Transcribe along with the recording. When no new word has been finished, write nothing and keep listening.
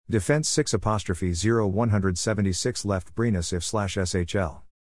Defense 6'0 176 left Brynäs if /SHL.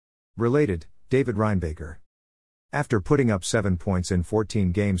 Related, David Reinbaker. After putting up 7 points in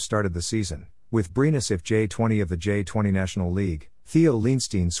 14 games started the season, with Brynäs if J20 of the J20 National League, Theo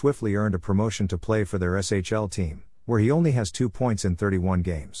Lindstein swiftly earned a promotion to play for their SHL team, where he only has 2 points in 31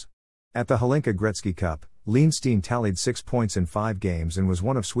 games. At the Helenka Gretzky Cup, Lindstein tallied 6 points in 5 games and was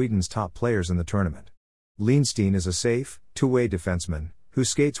one of Sweden's top players in the tournament. Lindstein is a safe, two-way defenseman, who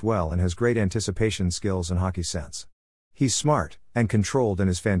skates well and has great anticipation skills and hockey sense. He's smart and controlled and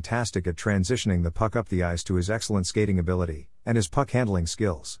is fantastic at transitioning the puck up the ice to his excellent skating ability and his puck handling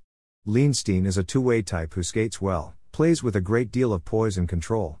skills. Lindstein is a two-way type who skates well, plays with a great deal of poise and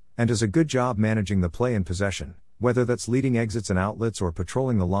control, and does a good job managing the play and possession, whether that's leading exits and outlets or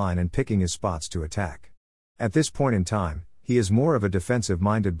patrolling the line and picking his spots to attack. At this point in time, he is more of a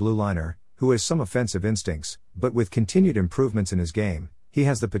defensive-minded blue liner, who has some offensive instincts, but with continued improvements in his game, he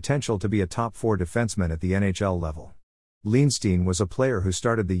has the potential to be a top 4 defenseman at the NHL level. Lindstein was a player who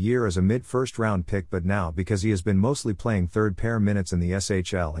started the year as a mid-first round pick, but now, because he has been mostly playing third pair minutes in the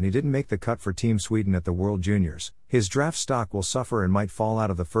SHL and he didn't make the cut for Team Sweden at the World Juniors, his draft stock will suffer and might fall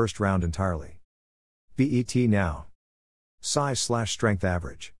out of the first round entirely. BET now. Size/strength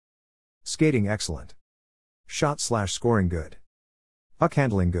average. Skating excellent. Shot/scoring good. Puck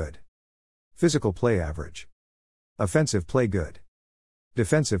handling good. Physical play average. Offensive play good.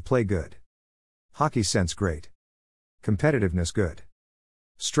 Defensive play good. Hockey sense great. Competitiveness good.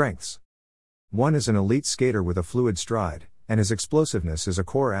 Strengths. 1 is an elite skater with a fluid stride, and his explosiveness is a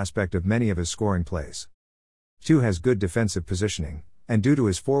core aspect of many of his scoring plays. 2 has good defensive positioning, and due to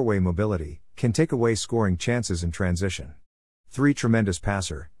his four-way mobility, can take away scoring chances in transition. 3 tremendous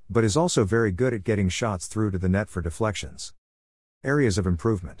passer, but is also very good at getting shots through to the net for deflections. Areas of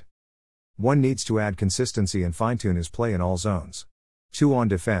improvement. 1 needs to add consistency and fine-tune his play in all zones. 2 on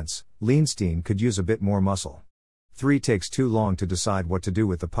defense, Lindstein could use a bit more muscle. 3 takes too long to decide what to do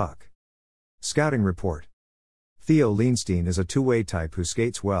with the puck. Scouting report. Theo Lindstein is a two-way type who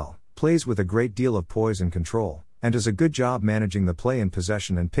skates well, plays with a great deal of poise and control, and does a good job managing the play and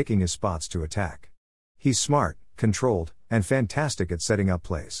possession and picking his spots to attack. He's smart, controlled, and fantastic at setting up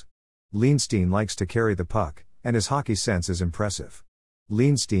plays. Lindstein likes to carry the puck, and his hockey sense is impressive.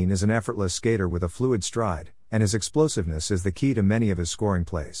 Lindstein is an effortless skater with a fluid stride, and his explosiveness is the key to many of his scoring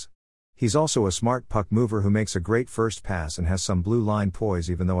plays. He's also a smart puck mover who makes a great first pass and has some blue line poise,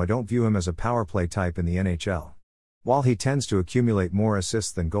 even though I don't view him as a power play type in the NHL. While he tends to accumulate more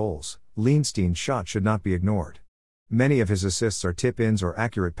assists than goals, Lindstein's shot should not be ignored. Many of his assists are tip-ins or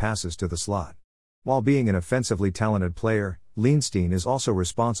accurate passes to the slot. While being an offensively talented player, Lindstein is also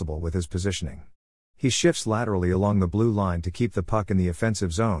responsible with his positioning. He shifts laterally along the blue line to keep the puck in the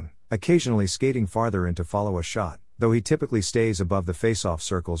offensive zone, occasionally skating farther in to follow a shot, though he typically stays above the face-off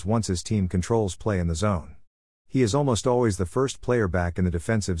circles once his team controls play in the zone. He is almost always the first player back in the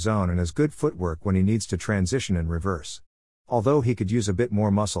defensive zone and has good footwork when he needs to transition and reverse. Although he could use a bit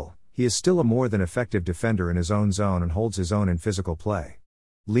more muscle, he is still a more than effective defender in his own zone and holds his own in physical play.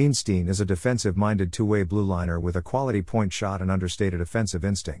 Lindstein is a defensive-minded two-way blue liner with a quality point shot and understated offensive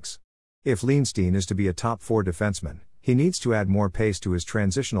instincts. If Lindstein is to be a top 4 defenseman, he needs to add more pace to his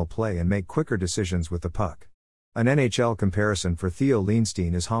transitional play and make quicker decisions with the puck. An NHL comparison for Theo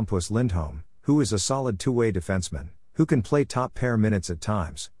Lindstein is Hampus Lindholm, who is a solid two-way defenseman, who can play top pair minutes at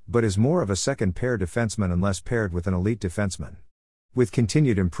times, but is more of a second pair defenseman unless paired with an elite defenseman. With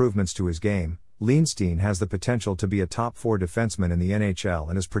continued improvements to his game, Lindstein has the potential to be a top 4 defenseman in the NHL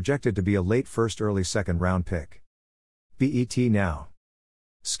and is projected to be a late first early second round pick. BET now.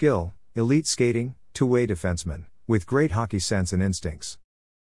 Skill, elite skating, two-way defenseman, with great hockey sense and instincts.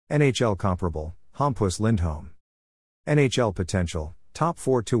 NHL comparable, Hampus Lindholm. NHL potential, top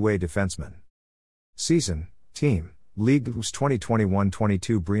 4 two-way defenseman. Season, team, League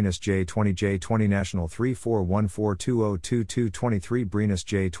 2021-22 Brynäs J20 National 34142022-23 Brynäs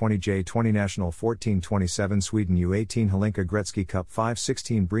J20 National 1427 Sweden U18 Helenka Gretzky Cup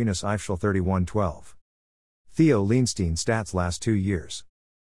 516 Brynäs Eiffel 3112. Theo Lindstein stats last 2 years.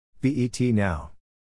 BET now.